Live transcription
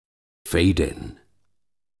fade in.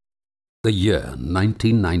 The year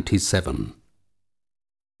 1997.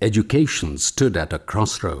 Education stood at a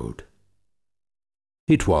crossroad.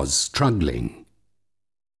 It was struggling.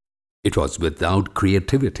 It was without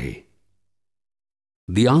creativity.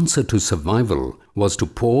 The answer to survival was to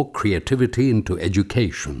pour creativity into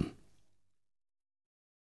education.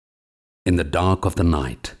 In the dark of the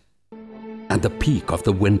night, at the peak of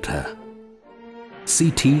the winter,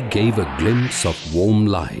 CT gave a glimpse of warm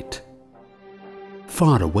light.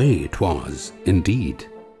 Far away it was, indeed.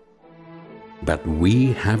 But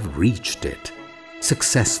we have reached it,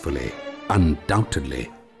 successfully, undoubtedly.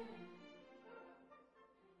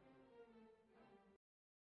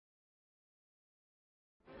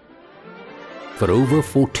 For over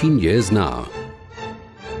 14 years now,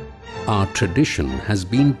 our tradition has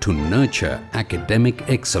been to nurture academic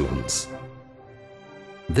excellence.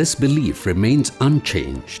 This belief remains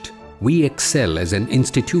unchanged. We excel as an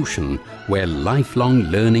institution where lifelong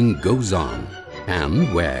learning goes on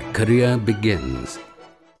and where career begins.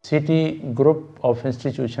 City Group of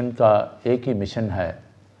Institution का एक ही mission है.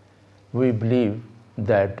 We believe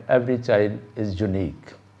that every child is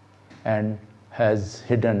unique and has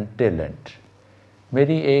hidden talent.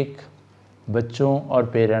 मेरी एक बच्चों और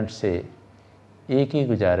parents से एक ही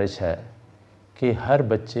गुजारिश है कि हर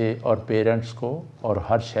बच्चे और पेरेंट्स को और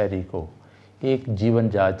हर शहरी को एक जीवन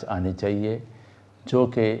जांच आनी चाहिए जो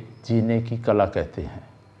कि जीने की कला कहते हैं.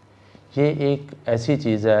 ये एक ऐसी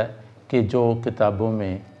चीज़ है कि जो किताबों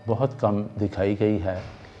में बहुत कम दिखाई गई है.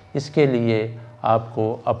 इसके लिए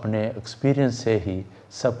आपको अपने एक्सपीरियंस से ही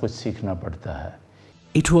सब कुछ सीखना पड़ता है.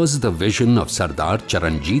 It was the vision of Sardar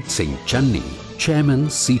Charanjit Singh Channi, Chairman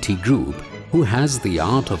CT Group, who has the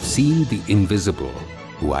art of seeing the invisible,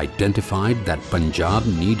 who identified that Punjab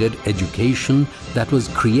needed education that was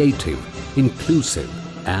creative, inclusive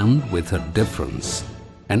and with a difference.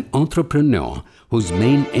 An entrepreneur whose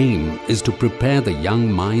main aim is to prepare the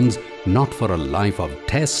young minds not for a life of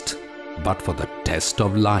test, but for the test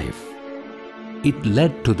of life. It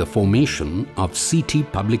led to the formation of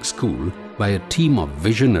CT Public School by a team of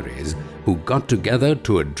visionaries who got together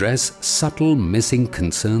to address subtle missing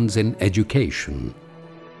concerns in education.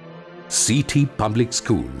 CT Public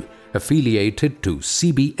School, affiliated to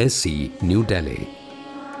CBSE New Delhi.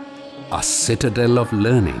 A citadel of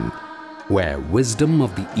learning, where wisdom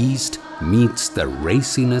of the East meets the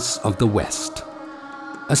raciness of the West.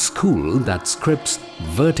 A school that scripts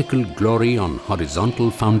vertical glory on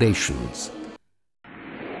horizontal foundations.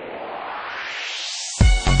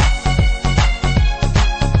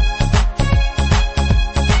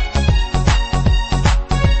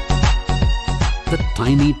 The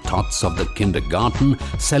tiny tots of the kindergarten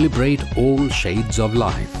celebrate all shades of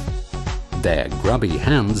life. Their grubby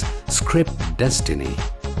hands script destiny.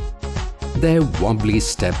 Their wobbly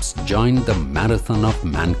steps join the marathon of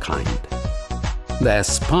mankind. Their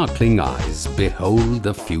sparkling eyes behold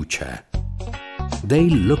the future. They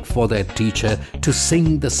look for their teacher to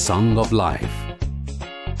sing the song of life.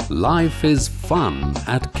 Life is fun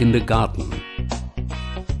at kindergarten.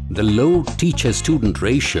 The low teacher-student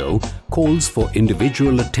ratio calls for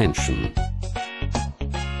individual attention.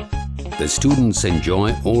 The students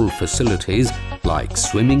enjoy all facilities like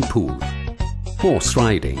swimming pool, horse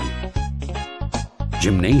riding,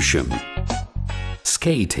 gymnasium,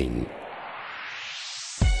 skating,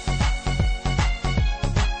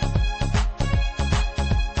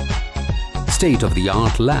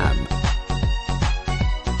 state-of-the-art lab,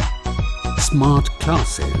 smart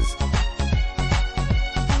classes,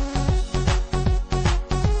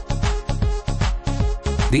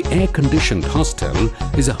 the air-conditioned hostel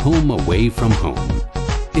is a home away from home.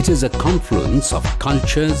 It is a confluence of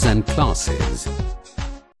cultures and classes.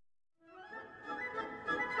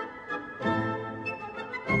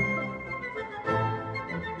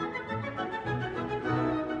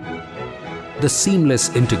 The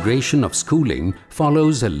seamless integration of schooling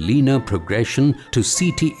follows a linear progression to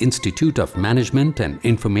CT Institute of Management and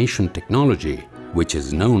Information Technology, which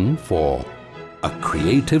is known for a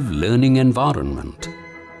creative learning environment,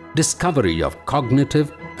 discovery of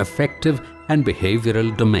cognitive, affective and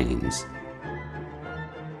behavioral domains.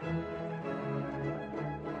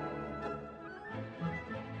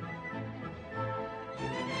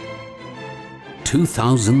 In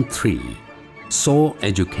 2003 saw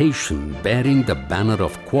education bearing the banner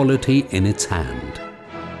of quality in its hand.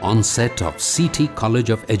 Onset of CT College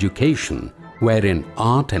of Education, wherein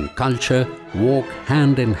art and culture walk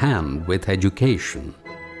hand in hand with education.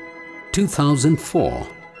 2004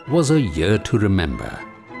 was a year to remember.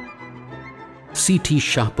 CT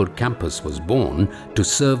Shahpur campus was born to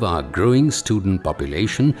serve our growing student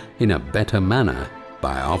population in a better manner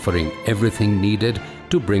by offering everything needed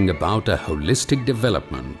to bring about a holistic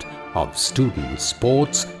development of students'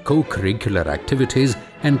 sports, co-curricular activities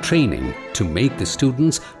and training to make the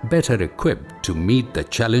students better equipped to meet the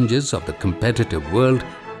challenges of the competitive world.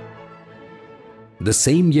 The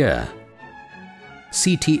same year,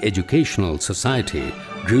 CT Educational Society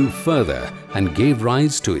grew further and gave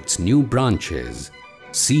rise to its new branches: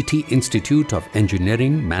 CT Institute of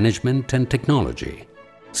Engineering, Management and Technology,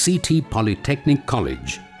 CT Polytechnic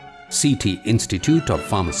College, CT Institute of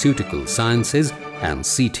Pharmaceutical Sciences and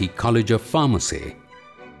CT College of Pharmacy,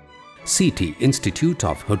 CT Institute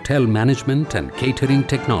of Hotel Management and Catering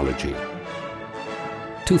Technology.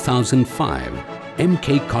 2005,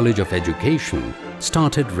 MK College of Education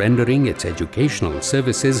started rendering its educational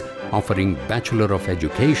services, offering Bachelor of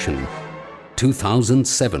Education.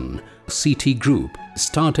 2007, CT Group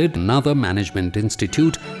started another management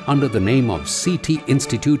institute under the name of CT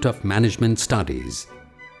Institute of Management Studies.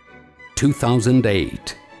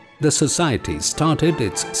 2008, the society started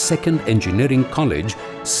its second engineering college,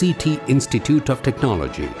 CT Institute of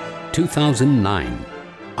Technology. 2009,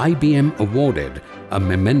 IBM awarded a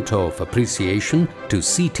memento of appreciation to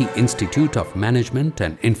CT Institute of Management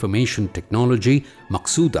and Information Technology,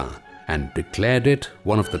 Maqsuda, and declared it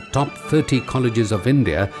one of the top 30 colleges of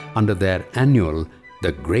India under their annual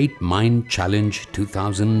The Great Mind Challenge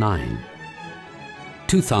 2009.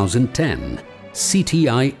 2010,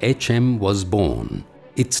 CTI-HM was born.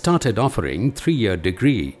 It started offering 3-year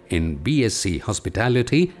degree in BSc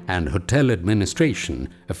Hospitality and Hotel Administration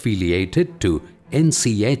affiliated to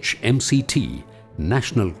NCH-MCT,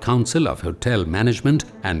 National Council of Hotel Management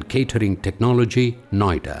and Catering Technology,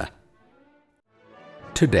 Noida.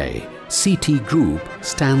 Today, CT Group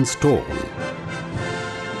stands tall,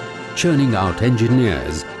 churning out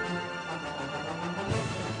engineers,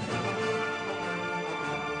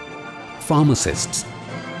 pharmacists,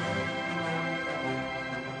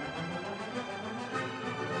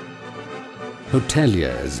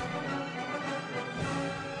 hoteliers,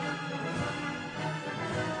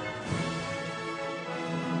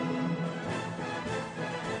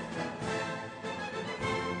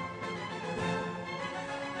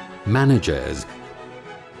 managers,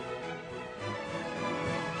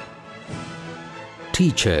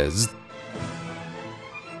 teachers.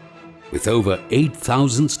 With over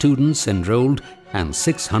 8,000 students enrolled and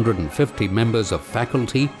 650 members of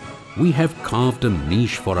faculty, we have carved a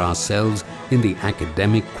niche for ourselves in the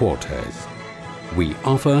academic quarters. We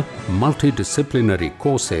offer multidisciplinary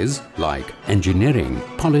courses like engineering,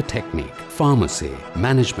 polytechnic, pharmacy,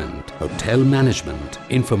 management, hotel management,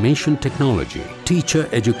 information technology, teacher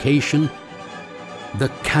education. The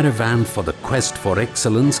caravan for the quest for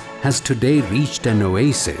excellence has today reached an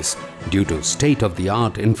oasis due to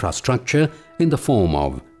state-of-the-art infrastructure in the form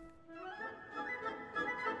of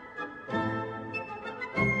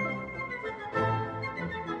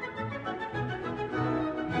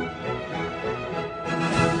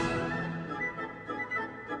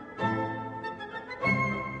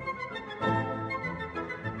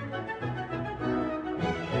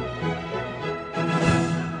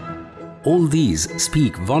all these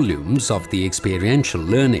speak volumes of the experiential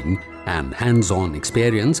learning and hands-on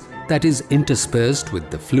experience that is interspersed with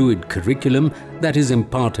the fluid curriculum that is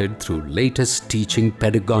imparted through latest teaching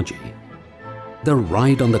pedagogy. The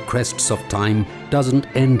ride on the crests of time doesn't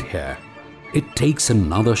end here. It takes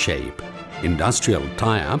another shape. Industrial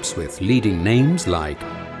tie-ups with leading names like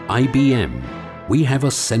IBM. We have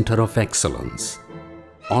a Center of Excellence.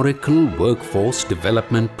 Oracle Workforce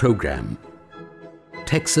Development Program.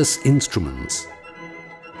 Texas Instruments,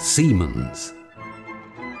 Siemens.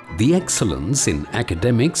 The excellence in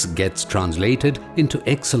academics gets translated into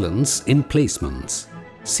excellence in placements.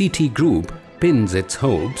 CT Group pins its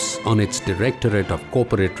hopes on its Directorate of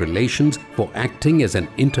Corporate Relations for acting as an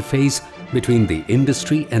interface between the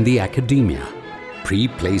industry and the academia.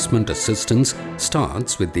 Pre-placement assistance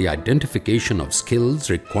starts with the identification of skills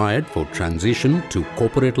required for transition to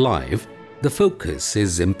corporate life. The focus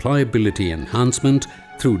is employability enhancement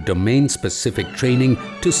through domain-specific training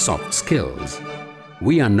to soft skills.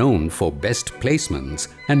 We are known for best placements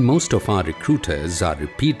and most of our recruiters are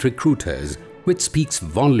repeat recruiters, which speaks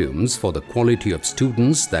volumes for the quality of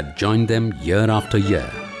students that join them year after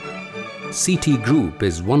year. CT Group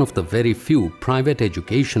is one of the very few private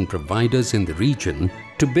education providers in the region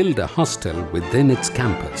to build a hostel within its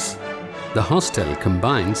campus. The hostel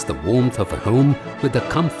combines the warmth of a home with the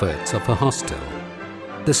comforts of a hostel.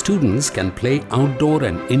 The students can play outdoor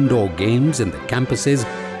and indoor games in the campuses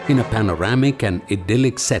in a panoramic and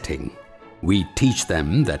idyllic setting. We teach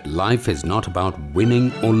them that life is not about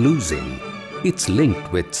winning or losing. It's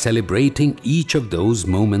linked with celebrating each of those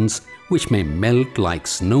moments which may melt like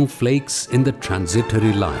snowflakes in the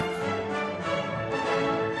transitory life.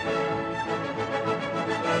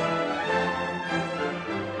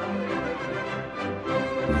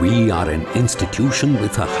 We are an institution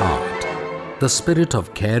with a heart. The spirit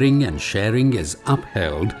of caring and sharing is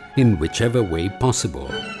upheld in whichever way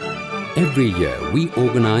possible. Every year we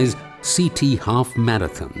organize CT Half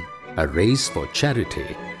Marathon, a race for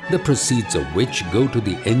charity, the proceeds of which go to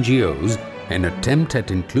the NGOs. An attempt at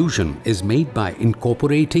inclusion is made by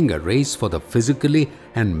incorporating a race for the physically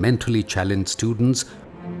and mentally challenged students.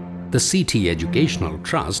 The CT Educational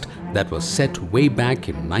Trust that was set way back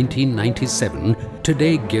in 1997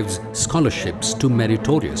 today gives scholarships to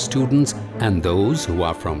meritorious students and those who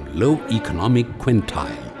are from low economic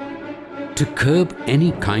quintile. To curb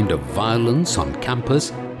any kind of violence on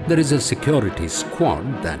campus, there is a security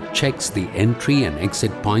squad that checks the entry and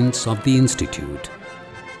exit points of the institute.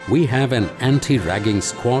 We have an anti-ragging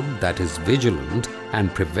squad that is vigilant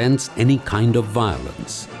and prevents any kind of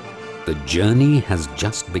violence. The journey has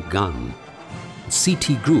just begun.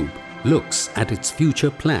 CT Group looks at its future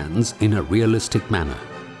plans in a realistic manner.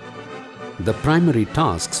 The primary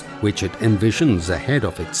tasks which it envisions ahead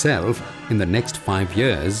of itself in the next 5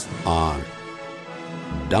 years are: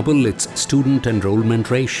 double its student enrollment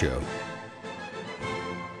ratio,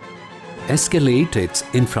 escalate its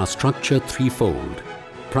infrastructure threefold,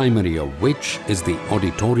 primary of which is the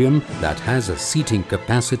auditorium that has a seating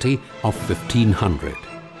capacity of 1,500.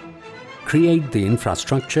 Create the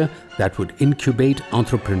infrastructure that would incubate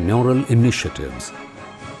entrepreneurial initiatives.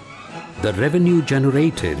 The revenue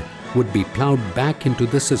generated would be plowed back into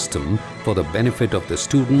the system for the benefit of the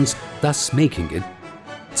students, thus making it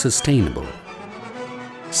sustainable.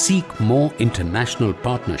 Seek more international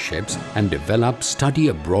partnerships and develop study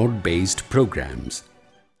abroad-based programs.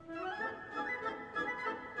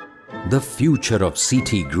 The future of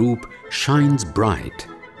CT Group shines bright.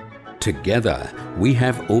 Together, we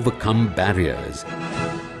have overcome barriers.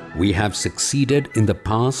 We have succeeded in the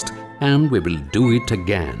past and we will do it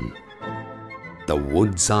again. The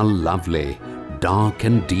woods are lovely, dark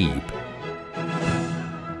and deep.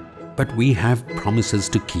 But we have promises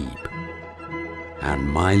to keep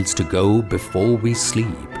and miles to go before we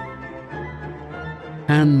sleep.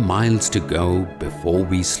 And miles to go before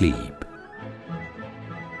we sleep.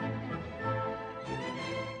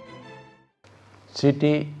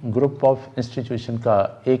 City group of institution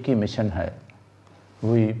का एक ही mission है.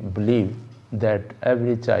 We believe that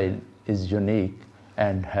every child is unique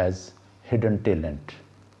and has hidden talent.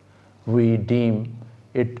 We deem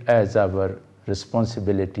it as our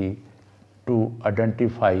responsibility to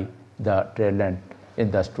identify the talent in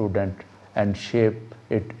the student and shape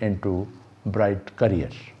it into bright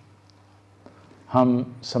career. हम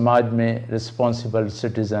समाज में responsible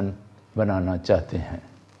citizen बनाना चाहते हैं,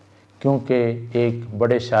 क्योंकि एक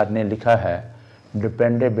बड़े शायर ने लिखा है,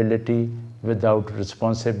 dependability without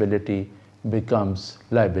responsibility becomes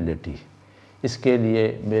liability. इसके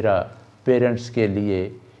लिए मेरा पेरेंट्स के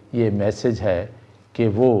लिए ये मैसेज है कि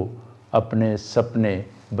वो अपने सपने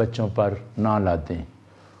बच्चों पर ना ला दें,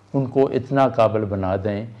 उनको इतना काबिल बना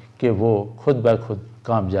दें कि वो खुद ब खुद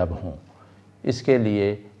कामयाब हों. इसके लिए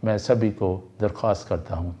मैं सभी को दरख्वास्त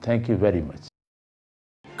करता हूँ. Thank you very much.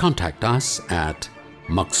 Contact us at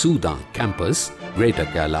Maqsuda Campus, Greater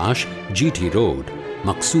Kailash, GT Road,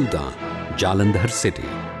 Maqsuda, Jalandhar City.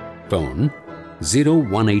 Phone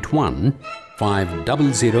 0181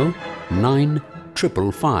 500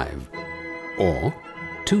 9555 or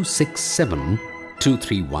 267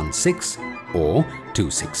 2316 or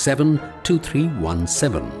 267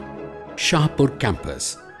 2317. Shahpur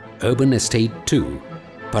Campus, Urban Estate 2,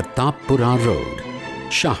 Pratappura Road,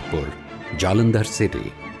 Shahpur, Jalandhar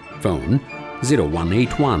City. Phone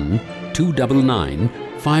 0181 299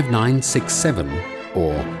 5967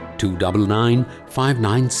 or 299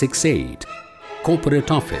 5968.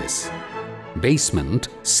 Corporate Office, Basement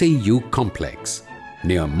Seyu Complex,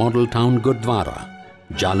 near Model Town Gurdwara,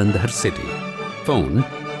 Jalandhar City. Phone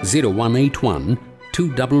 0181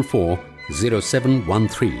 244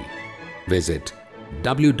 0713. Visit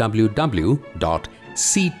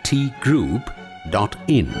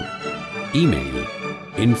www.ctgroup.in. Email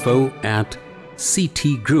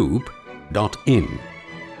info@ctgroup.in.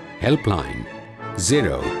 Helpline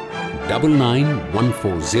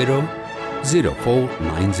 099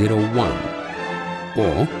 04901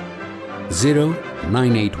 or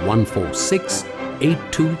 098146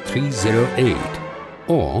 82308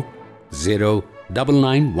 or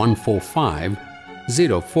 099145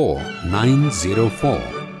 04904.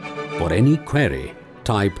 For any query,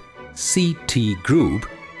 type CT Group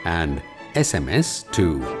and SMS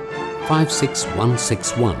to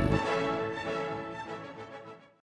 56161